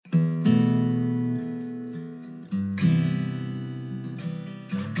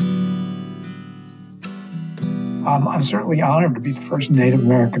I'm certainly honored to be the first Native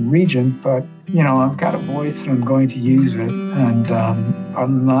American regent, but, I've got a voice and I'm going to use it. And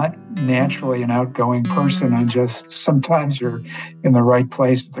I'm not naturally an outgoing person. Sometimes you're in the right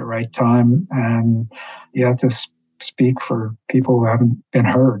place at the right time, and you have to speak for people who haven't been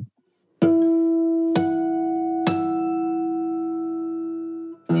heard.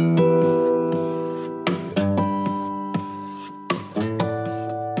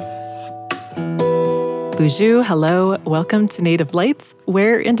 Bonjour, hello, welcome to Native Lights,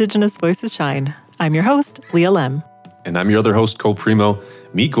 where Indigenous voices shine. I'm your host, Leah Lem. And I'm your other host, Cole Primo.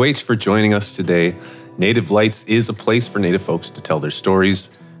 Miigwech for joining us today. Native Lights is a place for Native folks to tell their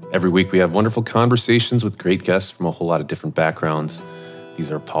stories. Every week we have wonderful conversations with great guests from a whole lot of different backgrounds. These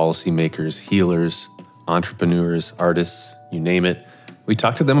are policymakers, healers, entrepreneurs, artists, you name it. We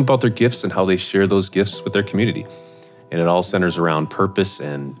talk to them about their gifts and how they share those gifts with their community. And it all centers around purpose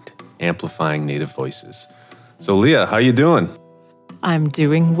and amplifying Native voices. So Leah, how you doing? I'm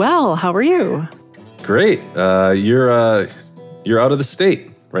doing well. How are you? Great. You're out of the state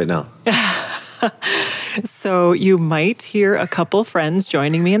right now. So you might hear a couple friends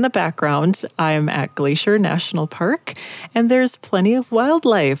joining me in the background. I'm at Glacier National Park, and there's plenty of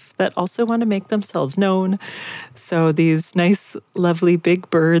wildlife that also want to make themselves known. So these nice, lovely big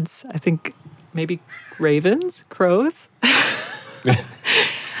birds, I think maybe ravens, crows,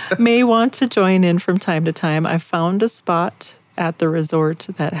 may want to join in from time to time. I found a spot at the resort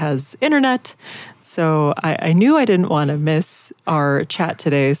that has internet, so I knew I didn't want to miss our chat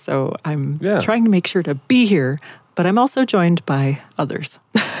today, so I'm trying to make sure to be here, but I'm also joined by others.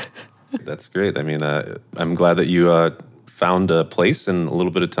 That's great. I mean, I'm glad that you found a place and a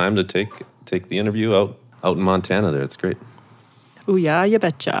little bit of time to take the interview out in Montana there. It's great. Ooh, yeah, you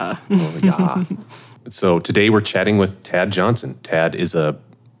betcha. Oh, yeah. So today we're chatting with Tad Johnson. Tad is a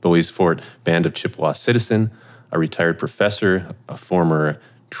Bois Forte Band of Chippewa citizen, a retired professor, a former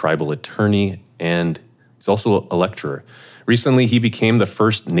tribal attorney, and he's also a lecturer. Recently, he became the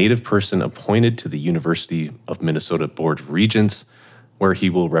first Native person appointed to the University of Minnesota Board of Regents, where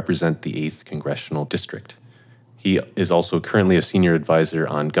he will represent the 8th Congressional District. He is also currently a senior advisor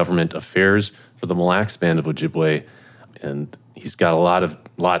on government affairs for the Mille Lacs Band of Ojibwe, and he's got a lot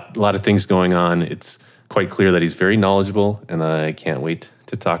of things going on. It's quite clear that he's very knowledgeable, and I can't wait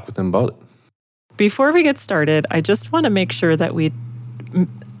to talk with him about it. Before we get started, I just want to make sure that we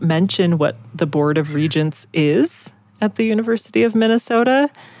mention what the Board of Regents is at the University of Minnesota.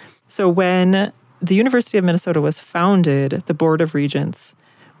 So when the University of Minnesota was founded, the Board of Regents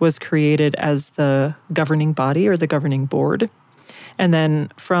was created as the governing body or the governing board. And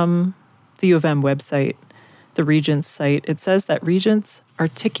then from the U of M website, the Regents site, it says that Regents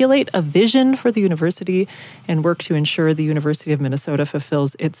articulate a vision for the university and work to ensure the University of Minnesota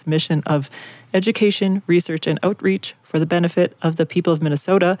fulfills its mission of education, research, and outreach for the benefit of the people of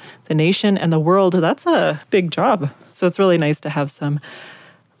Minnesota, the nation, and the world. That's a big job. So it's really nice to have some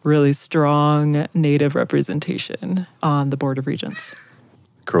really strong Native representation on the Board of Regents.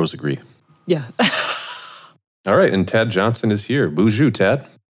 Crows agree. Yeah. All right, and Tad Johnson is here. Bonjour, Tad.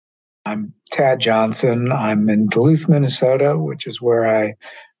 I'm Tad Johnson. I'm in Duluth, Minnesota, which is where I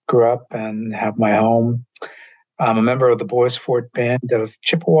grew up and have my home. I'm a member of the Bois Forte Band of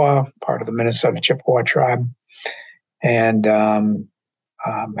Chippewa, part of the Minnesota Chippewa tribe, and I'm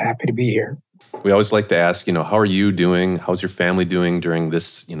happy to be here. We always like to ask, how are you doing? How's your family doing during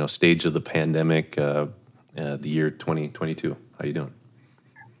this, stage of the pandemic, the year 2022? How are you doing?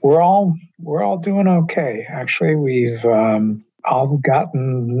 We're all doing okay. Actually, we've all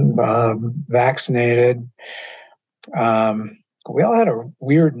gotten vaccinated. We all had a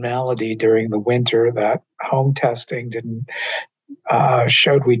weird malady during the winter that home testing didn't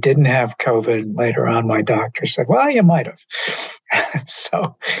showed we didn't have COVID. Later on, my doctor said, well, you might have.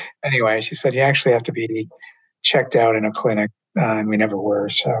 So anyway, she said, you actually have to be checked out in a clinic. And we never were.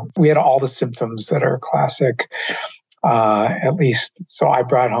 So we had all the symptoms that are classic. At least, so I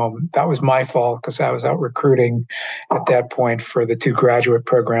brought home, that was my fault because I was out recruiting at that point for the 2 graduate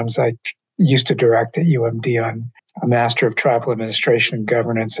programs I used to direct at UMD on a Master of Tribal Administration and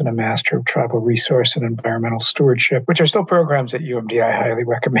Governance and a Master of Tribal Resource and Environmental Stewardship, which are still programs at UMD I highly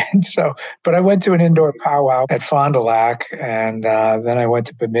recommend. But I went to an indoor powwow at Fond du Lac, and then I went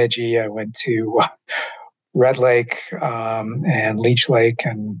to Bemidji. I went to Red Lake and Leech Lake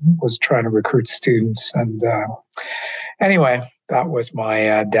and was trying to recruit students. And anyway, that was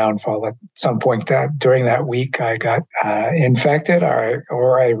my downfall. At some point during that week, I got infected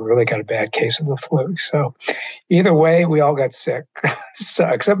or I really got a bad case of the flu. So either way, we all got sick, so,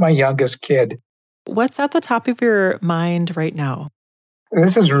 except my youngest kid. What's at the top of your mind right now?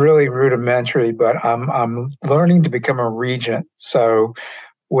 This is really rudimentary, but I'm learning to become a regent. So,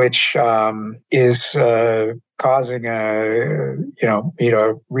 which is causing me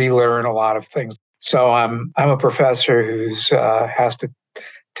to relearn a lot of things. So I'm a professor who's has to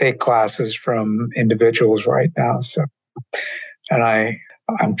take classes from individuals right now. So, and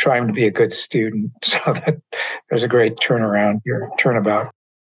I'm trying to be a good student so that there's a great turnabout.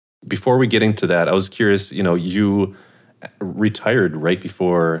 Before we get into that, I was curious, you retired right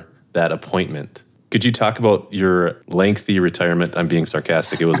before that appointment. Could you talk about your lengthy retirement? I'm being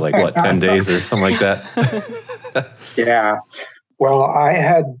sarcastic. It was like, 10 days or something like that? Yeah. Well, I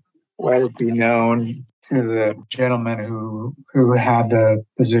had let it be known to the gentleman who had the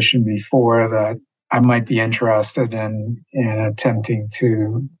position before that I might be interested in attempting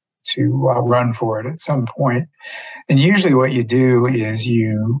to run for it at some point. And usually what you do is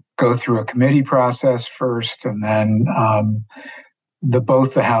you go through a committee process first, and then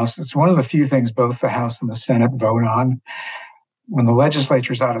both the House, it's one of the few things both the House and the Senate vote on. When the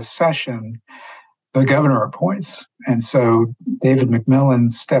legislature's out of session, the governor appoints. And so David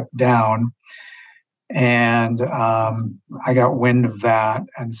McMillan stepped down, and I got wind of that.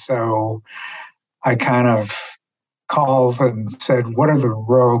 And so I kind of called and said, what are the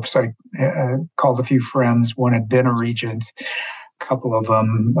ropes? I called a few friends. One had been a regent. A couple of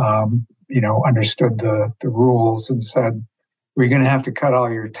them, understood the rules and said, we're going to have to cut all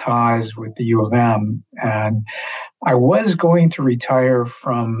your ties with the U of M. And I was going to retire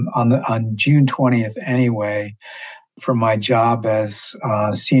on June 20th anyway, from my job as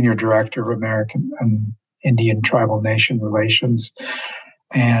Senior Director of American and Indian Tribal Nation Relations,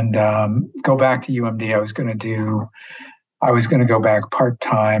 and go back to UMD. I was going to go back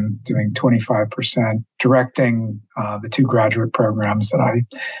part-time, doing 25%, directing the two graduate programs that I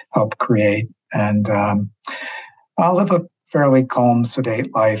helped create. And I'll live a fairly calm,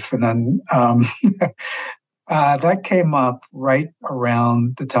 sedate life. And then that came up right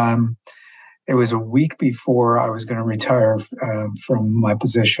around the time. It was a week before I was going to retire from my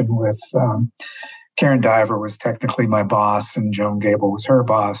position with Karen Diver was technically my boss, and Joan Gable was her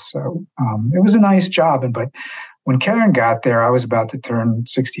boss. So it was a nice job. But when Karen got there, I was about to turn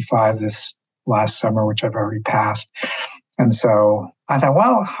 65 this last summer, which I've already passed. And so I thought,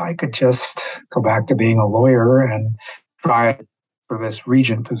 well, I could just go back to being a lawyer and try for this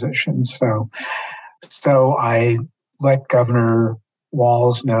regent position. So I let Governor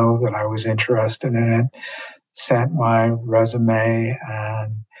Walz know that I was interested in it, sent my resume,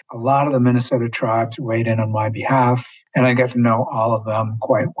 and a lot of the Minnesota tribes weighed in on my behalf. And I got to know all of them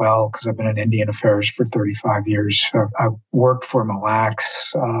quite well because I've been in Indian affairs for 35 years. So I've worked for Mille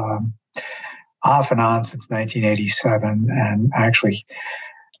Lacs off and on since 1987, and actually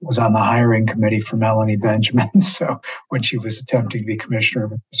was on the hiring committee for Melanie Benjamin. So when she was attempting to be commissioner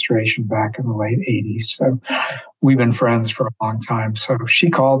of administration back in the late 80s. So we've been friends for a long time. So she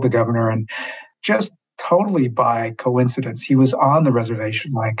called the governor, and just totally by coincidence, he was on the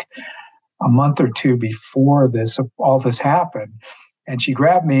reservation like a month or two before all this happened. And she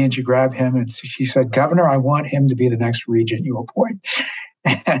grabbed me and she grabbed him, and she said, Governor, I want him to be the next regent you appoint.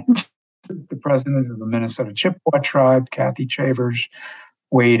 And the president of the Minnesota Chippewa tribe, Kathy Chavers,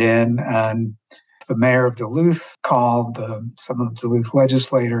 weighed in, and the mayor of Duluth called some of the Duluth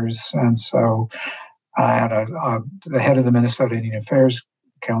legislators. And so I had the head of the Minnesota Indian Affairs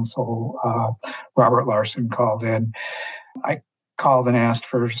Council, Robert Larson, called in. I called and asked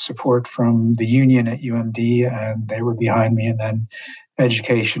for support from the union at UMD, and they were behind me. And then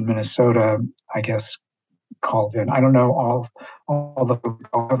Education Minnesota, I guess, called in. I don't know all the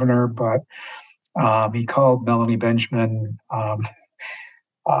governor, but he called Melanie Benjamin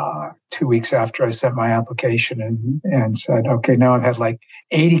 2 weeks after I sent my application and said, okay, now I've had like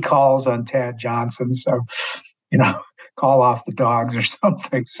 80 calls on Tad Johnson. So, call off the dogs or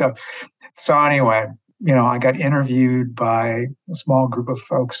something. So anyway, I got interviewed by a small group of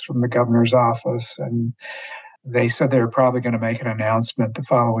folks from the governor's office, and they said they were probably going to make an announcement the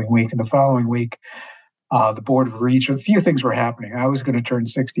following week. And the following week, the Board of Regents, a few things were happening. I was going to turn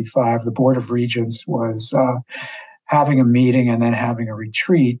 65. The Board of Regents was having a meeting and then having a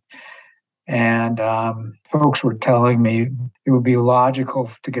retreat. And folks were telling me it would be logical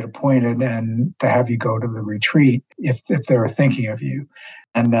to get appointed and to have you go to the retreat if they were thinking of you.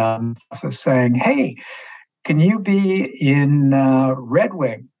 And I was saying, hey, can you be in Red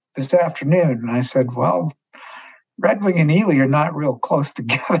Wing this afternoon? And I said, well, Red Wing and Ely are not real close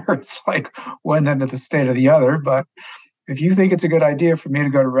together. It's like one end of the state of the other. But if you think it's a good idea for me to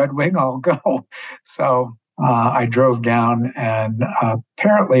go to Red Wing, I'll go. So I drove down, and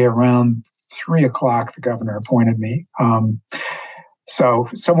apparently around 3:00, the governor appointed me. So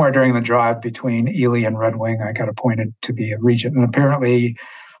somewhere during the drive between Ely and Red Wing, I got appointed to be a regent. And apparently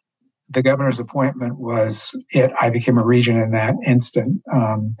the governor's appointment was it. I became a regent in that instant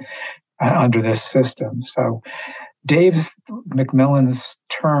under this system. So Dave McMillan's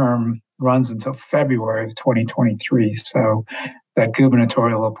term runs until February of 2023. So that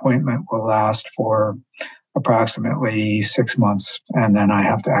gubernatorial appointment will last for approximately 6 months. And then I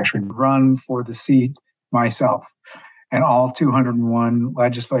have to actually run for the seat myself. And all 201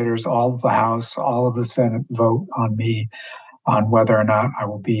 legislators, all of the House, all of the Senate vote on me on whether or not I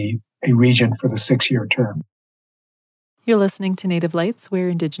will be a regent for the 6-year term. You're listening to Native Lights, where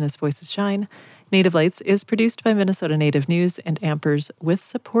Indigenous voices shine. Native Lights is produced by Minnesota Native News and Ampers with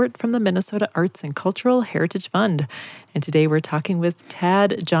support from the Minnesota Arts and Cultural Heritage Fund. And today we're talking with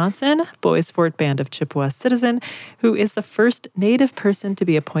Tad Johnson, Bois Forte Band of Chippewa citizen, who is the first Native person to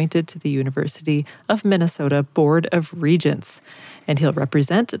be appointed to the University of Minnesota Board of Regents. And he'll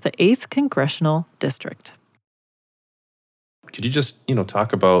represent the 8th Congressional District. Could you just,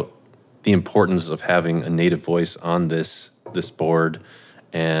 talk about the importance of having a Native voice on this board,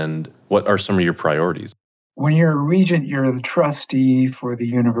 and what are some of your priorities? When you're a regent, you're the trustee for the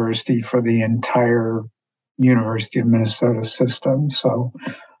university, for the entire University of Minnesota system. So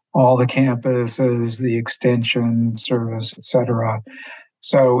all the campuses, the extension service, et cetera.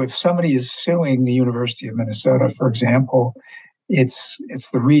 So if somebody is suing the University of Minnesota, for example, it's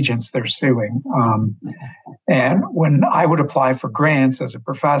the regents they're suing. And when I would apply for grants as a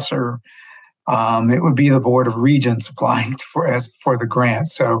professor, it would be the Board of Regents applying for the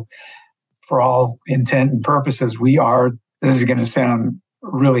grant. So for all intent and purposes, this is going to sound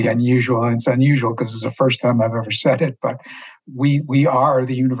really unusual, and it's unusual because it's the first time I've ever said it, but we are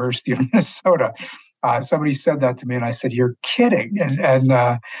the University of Minnesota. Somebody said that to me, and I said, "You're kidding." And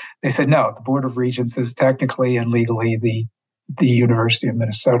they said, "No, the Board of Regents is technically and legally the University of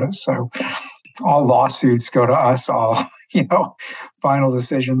Minnesota." So all lawsuits go to us, all, final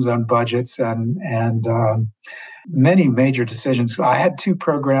decisions on budgets and many major decisions. I had 3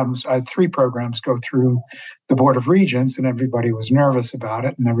 programs go through the Board of Regents, and everybody was nervous about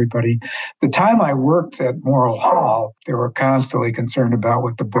it. And the time I worked at Morrill Hall, they were constantly concerned about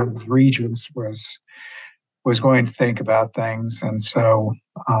what the Board of Regents was going to think about things. And so,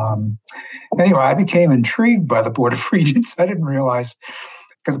 anyway, I became intrigued by the Board of Regents. I didn't realize,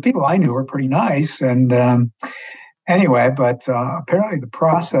 because the people I knew were pretty nice. And but apparently the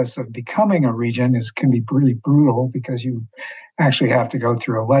process of becoming a regent can be pretty brutal, because you actually have to go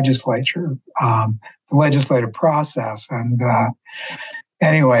through a legislative process. And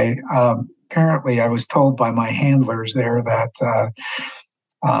apparently I was told by my handlers there that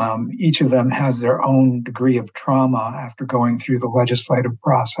each of them has their own degree of trauma after going through the legislative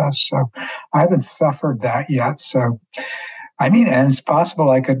process. So I haven't suffered that yet. So, and it's possible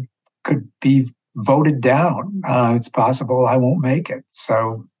I could be voted down. It's possible I won't make it.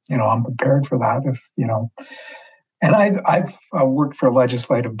 So, I'm prepared for that and I've worked for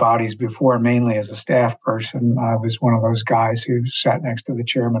legislative bodies before, mainly as a staff person. I was one of those guys who sat next to the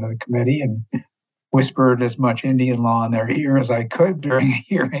chairman of the committee and whispered as much Indian law in their ear as I could during a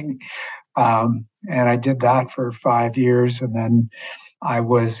hearing. And I did that for 5 years. And then I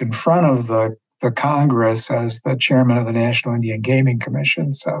was in front of the Congress as the chairman of the National Indian Gaming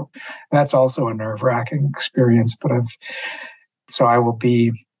Commission. So that's also a nerve-wracking experience. But I will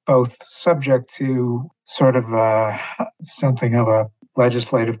be both subject to sort of something of a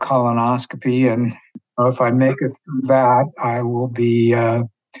legislative colonoscopy, and if I make it through that, I will be a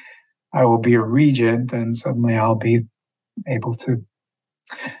regent, and suddenly I'll be able to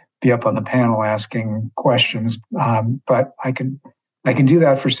be up on the panel asking questions. But I can do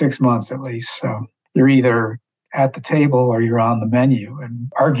that for 6 months at least. So you're either at the table or you're on the menu. And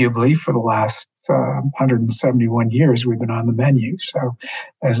arguably for the last 171 years, we've been on the menu. So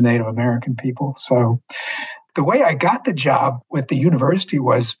as Native American people. So the way I got the job with the university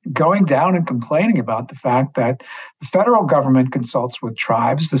was going down and complaining about the fact that the federal government consults with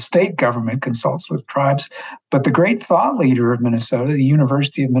tribes, the state government consults with tribes, but the great thought leader of Minnesota, the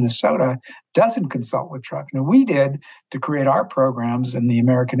University of Minnesota, doesn't consult with tribes. Now, we did to create our programs in the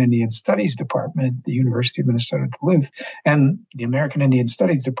American Indian Studies Department, the University of Minnesota Duluth, and the American Indian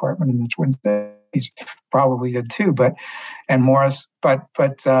Studies Department in the Twin Cities probably did too, but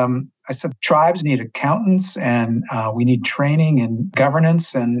I said tribes need accountants, and we need training in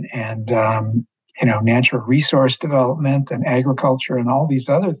governance and natural resource development and agriculture and all these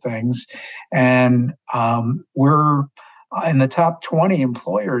other things. And we're in the top 20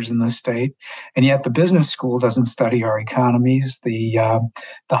 employers in the state, and yet the business school doesn't study our economies. The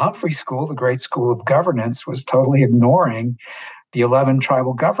Humphrey School, the great school of governance, was totally ignoring the 11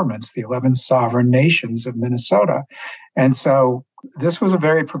 tribal governments, the 11 sovereign nations of Minnesota. And so this was a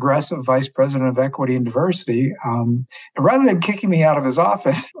very progressive vice president of equity and diversity. Rather than kicking me out of his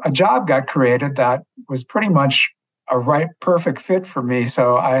office, a job got created that was pretty much a perfect fit for me.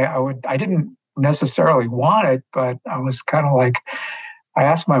 So I didn't necessarily want it, but I was kind of like, I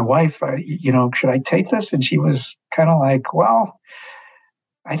asked my wife, should I take this? And she was kind of like, well,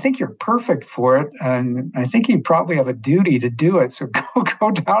 I think you're perfect for it. And I think you probably have a duty to do it. So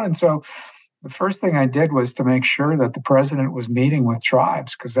go down. And so the first thing I did was to make sure that the president was meeting with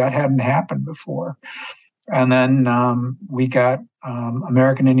tribes, because that hadn't happened before. And then we got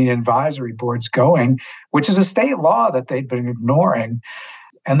American Indian Advisory Boards going, which is a state law that they'd been ignoring.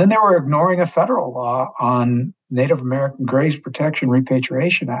 And then they were ignoring a federal law on Native American Graves Protection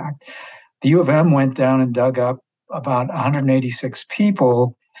Repatriation Act. The U of M went down and dug up about 186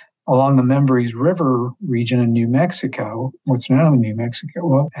 people along the Membrize River region in New Mexico, what's now New Mexico.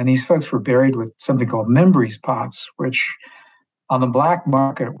 Well, and these folks were buried with something called Membrize pots, which on the black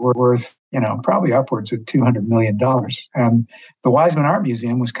market were worth, probably upwards of $200 million. And the Wiseman Art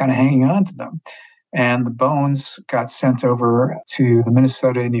Museum was kind of hanging on to them. And the bones got sent over to the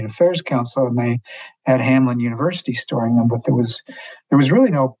Minnesota Indian Affairs Council, and they had Hamline University storing them. But there was really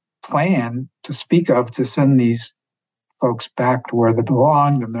no plan to speak of to send these folks back to where they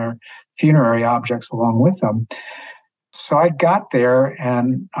belonged and their funerary objects along with them. So I got there,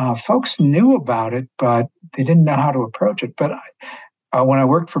 and folks knew about it, but they didn't know how to approach it. But when I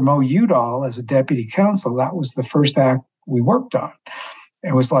worked for Mo Udall as a deputy counsel, that was the first act we worked on.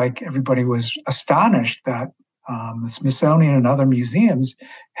 It was like everybody was astonished that the Smithsonian and other museums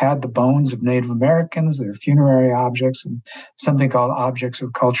had the bones of Native Americans, their funerary objects, and something called objects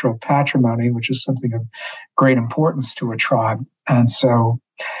of cultural patrimony, which is something of great importance to a tribe. And so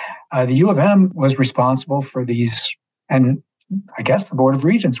the U of M was responsible for these, and I guess the Board of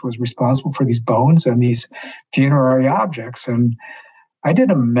Regents was responsible for these bones and these funerary objects. And I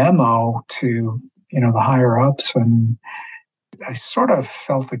did a memo to, the higher ups, and I sort of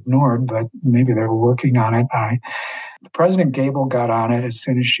felt ignored, but maybe they were working on it. President Gable got on it as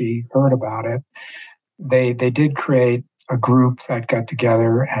soon as she heard about it. They did create a group that got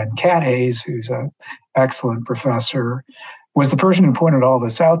together, and Kat Hayes, who's an excellent professor, was the person who pointed all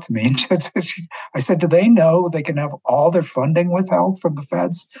this out to me. I said, do they know they can have all their funding withheld from the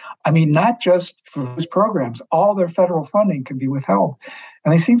feds? I mean, not just for those programs, all their federal funding can be withheld.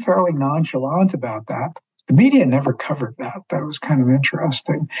 And they seem fairly nonchalant about that. The media never covered that. That was kind of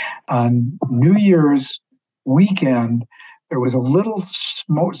interesting. On New Year's weekend, there was a little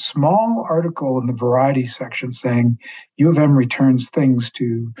small article in the Variety section saying U of M returns things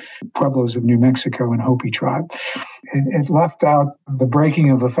to Pueblos of New Mexico and Hopi tribe. It left out the breaking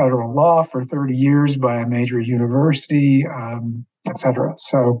of a federal law for 30 years by a major university, et cetera.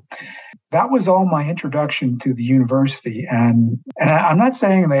 So that was all my introduction to the university. And I'm not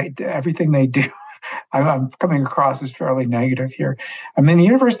saying that everything they do, I'm coming across as fairly negative here. I mean, the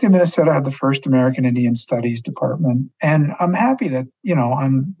University of Minnesota had the first American Indian Studies department, and I'm happy that,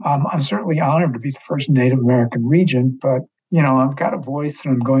 I'm certainly honored to be the first Native American regent, but, I've got a voice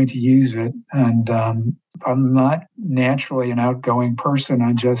and I'm going to use it. And I'm not naturally an outgoing person.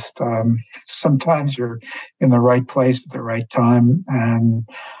 I just, sometimes you're in the right place at the right time, and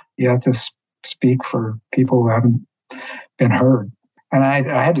you have to speak for people who haven't been heard. And I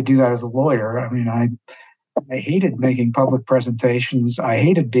had to do that as a lawyer. I mean, I hated making public presentations. I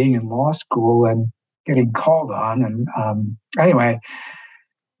hated being in law school and getting called on. And anyway,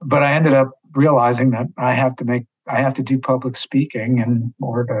 but I ended up realizing that I have to do public speaking in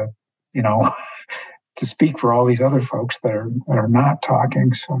order to, to speak for all these other folks that are not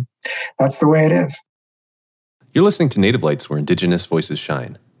talking. So that's the way it is. You're listening to Native Lights, where Indigenous voices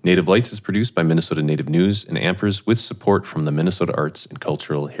shine. Native Lights is produced by Minnesota Native News and Ampers with support from the Minnesota Arts and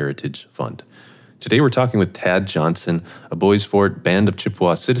Cultural Heritage Fund. Today we're talking with Tad Johnson, a Bois Forte Band of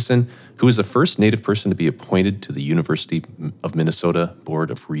Chippewa citizen who is the first Native person to be appointed to the University of Minnesota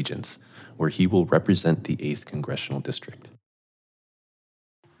Board of Regents, where he will represent the 8th Congressional District.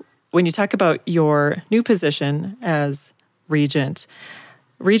 When you talk about your new position as regent,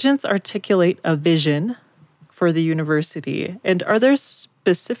 regents articulate a vision for the university. And are there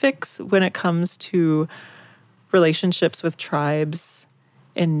specifics when it comes to relationships with tribes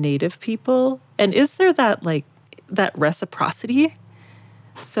and Native people? And is there that reciprocity?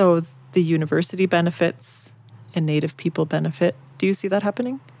 So the university benefits and Native people benefit. Do you see that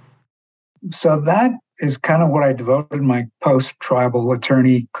happening? So that is kind of what I devoted my post-tribal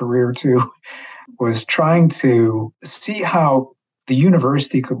attorney career to, was trying to see how the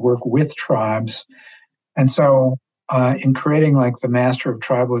university could work with tribes. And so in creating like the Master of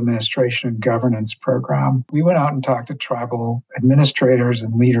Tribal Administration and Governance program. We went out and talked to tribal administrators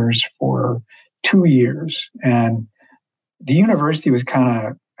and leaders for 2 years. And the university was kind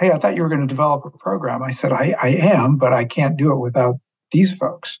of, hey, I thought you were going to develop a program. I said, I am, but I can't do it without these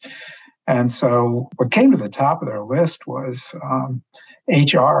folks. And so what came to the top of their list was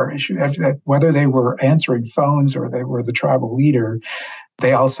HR issues, whether they were answering phones or they were the tribal leader.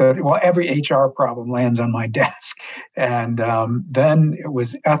 They all said, well, every HR problem lands on my desk. And then it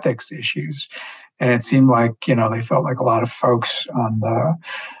was ethics issues. And it seemed like, they felt like a lot of folks on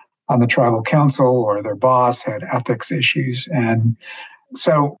the tribal council or their boss had ethics issues. And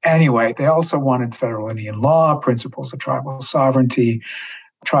so anyway, they also wanted federal Indian law, principles of tribal sovereignty,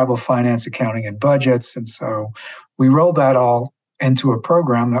 tribal finance, accounting, and budgets. And so we rolled that all into a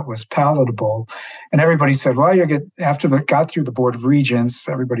program that was palatable. And everybody said, well, after they got through the Board of Regents,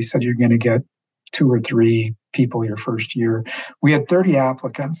 everybody said you're going to get 2 or 3 people your first year. We had 30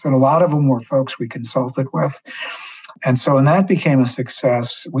 applicants, and a lot of them were folks we consulted with. And so when that became a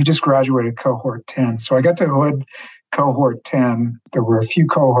success, we just graduated cohort 10. So I got to hood cohort 10. There were a few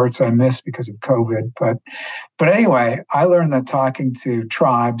cohorts I missed because of COVID. But anyway, I learned that talking to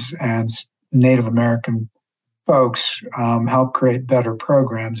tribes and Native American folks help create better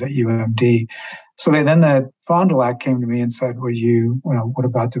programs at UMD. So then the Fond du Lac came to me and said, what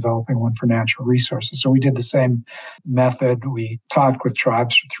about developing one for natural resources? So we did the same method. We talked with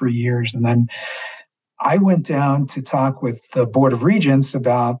tribes for 3 years. And then I went down to talk with the Board of Regents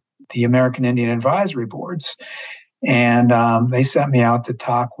about the American Indian Advisory Boards. And they sent me out to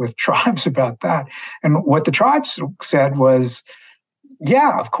talk with tribes about that. And what the tribes said was,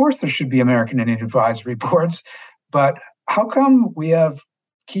 yeah, of course there should be American Indian Advisory Boards, but how come we have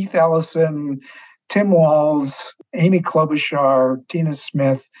Keith Ellison, Tim Walz, Amy Klobuchar, Tina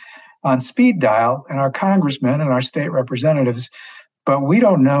Smith on speed dial, and our congressmen and our state representatives, but we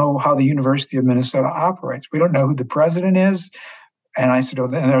don't know how the University of Minnesota operates. We don't know who the president is. And I said,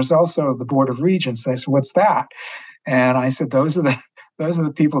 and there's also the Board of Regents. And I said, what's that? And I said, those are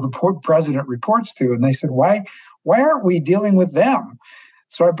the people the president reports to. And they said, why aren't we dealing with them?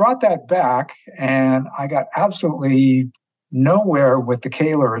 So I brought that back, and I got absolutely nowhere with the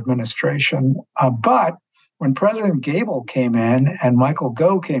Kaler administration. But when President Gable came in and Michael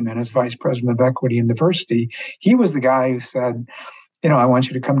Goh came in as Vice President of Equity and Diversity, he was the guy who said, I want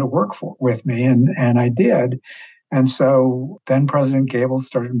you to come to work with me. And I did. And so then President Gable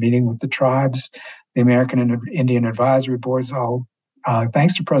started meeting with the tribes, the American Indian Advisory Boards, all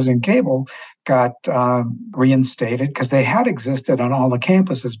thanks to President Gable, got reinstated because they had existed on all the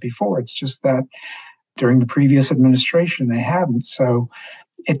campuses before. It's just that during the previous administration, they hadn't. So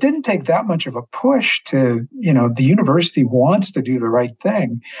it didn't take that much of a push to, the university wants to do the right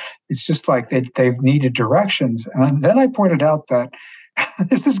thing. It's just like they needed directions. And then I pointed out that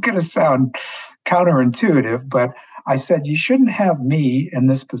this is going to sound counterintuitive, but I said, you shouldn't have me in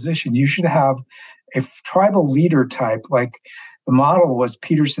this position. You should have a tribal leader type, like the model was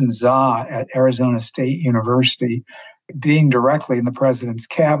Peterson Zah at Arizona State University, being directly in the president's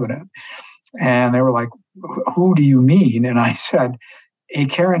cabinet. And they were like, who do you mean? And I said, a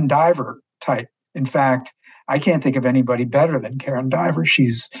Karen Diver type. In fact, I can't think of anybody better than Karen Diver.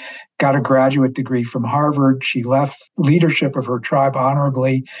 She's got a graduate degree from Harvard. She left leadership of her tribe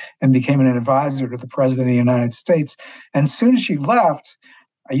honorably and became an advisor to the President of the United States. And as soon as she left,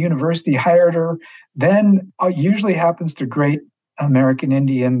 a university hired her. Then usually happens to great American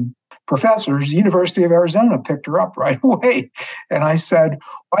Indian professors, University of Arizona picked her up right away. And I said,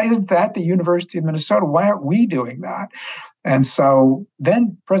 why isn't that the University of Minnesota? Why aren't we doing that? And so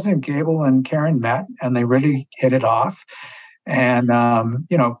then President Gable and Karen met, and they really hit it off. And,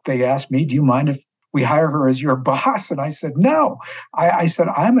 they asked me, do you mind if we hire her as your boss? And I said, no. I said,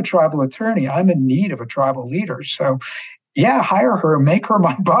 I'm a tribal attorney. I'm in need of a tribal leader. So yeah, hire her, make her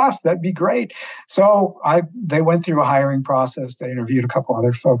my boss. That'd be great. So they went through a hiring process. They interviewed a couple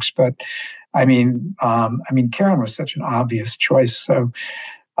other folks, but Karen was such an obvious choice. So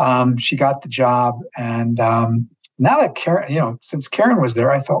she got the job. And now that Karen, since Karen was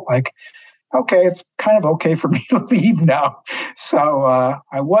there, I felt like, okay, it's kind of okay for me to leave now. So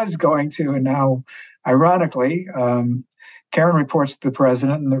I was going to, and now, ironically, Karen reports to the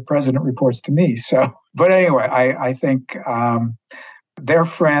president, and the president reports to me. So, but anyway, I think they're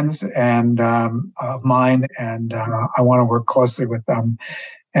friends and of mine, and I want to work closely with them.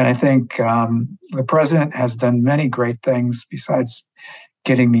 And I think the president has done many great things besides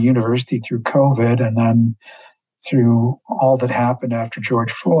getting the university through COVID, and then through all that happened after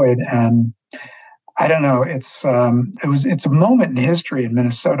George Floyd. And I don't know, it's a moment in history in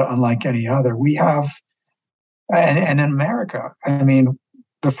Minnesota unlike any other. We have And in America, I mean,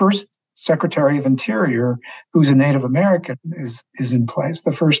 the first Secretary of Interior, who's a Native American, is in place.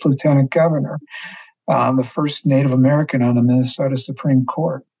 The first Lieutenant Governor, the first Native American on the Minnesota Supreme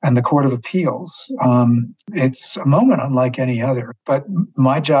Court and the Court of Appeals. It's a moment unlike any other. But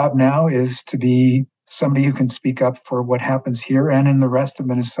my job now is to be somebody who can speak up for what happens here and in the rest of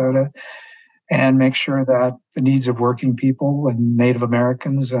Minnesota, and make sure that the needs of working people and Native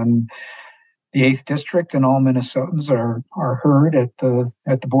Americans and the 8th District and all Minnesotans are heard at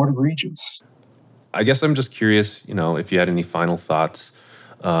the Board of Regents. I guess I'm just curious, if you had any final thoughts,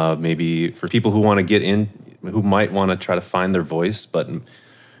 maybe for people who want to get in, who might want to try to find their voice, but,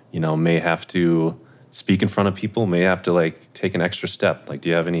 may have to speak in front of people, may have to take an extra step. Do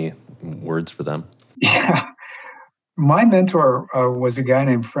you have any words for them? Yeah. My mentor was a guy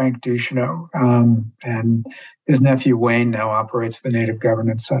named Frank Ducheneau, and his nephew Wayne now operates the Native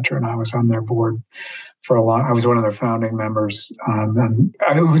Governance Center, and I was on their board for I was one of their founding members. And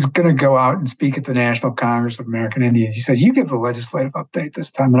I was going to go out and speak at the National Congress of American Indians. He said, "You give the legislative update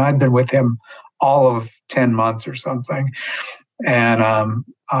this time." And I'd been with him all of 10 months or something. And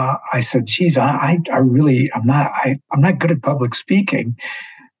I said, "Geez, I'm not good at public speaking."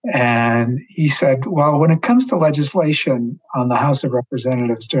 And he said, "Well, when it comes to legislation on the House of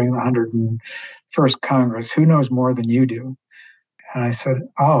Representatives during the 101st Congress, who knows more than you do?" And I said,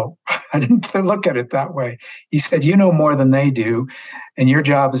 "Oh, I didn't look at it that way." He said, "You know more than they do, and your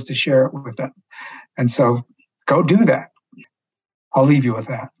job is to share it with them. And so go do that." I'll leave you with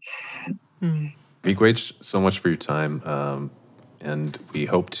that. Miigwech, so much for your time. And we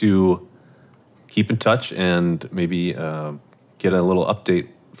hope to keep in touch and maybe get a little update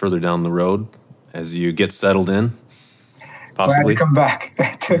further down the road as you get settled in, possibly. Glad to come back.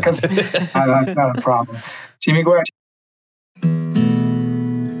 Because that's not a problem. Miigwech.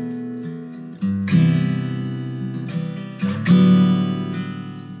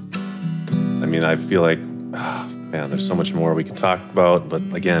 I mean, I feel like, there's so much more we can talk about, but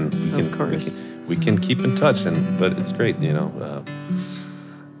again, we can keep in touch, but it's great, I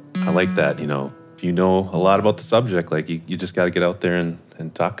like that, if you know a lot about the subject, you just got to get out there and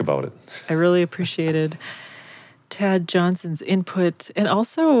talk about it. I really appreciated Tad Johnson's input and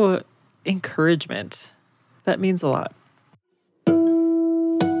also encouragement. That means a lot.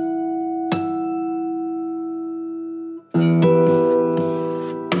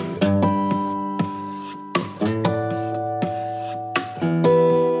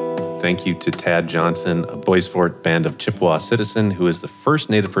 Thank you to Tad Johnson, a Bois Forte Band of Chippewa citizen who is the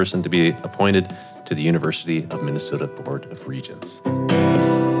first Native person to be appointed to the University of Minnesota Board of Regents.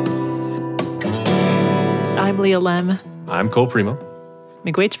 I'm Leah Lem. I'm Cole Primo.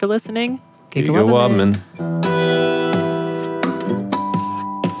 Miigwech for listening. Gigawamin.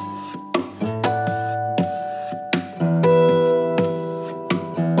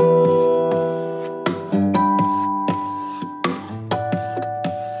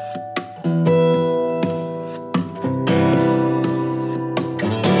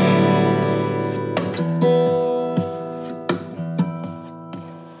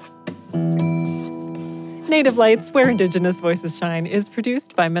 Native Lights, Where Indigenous Voices Shine, is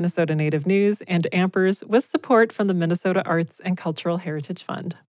produced by Minnesota Native News and Ampers with support from the Minnesota Arts and Cultural Heritage Fund.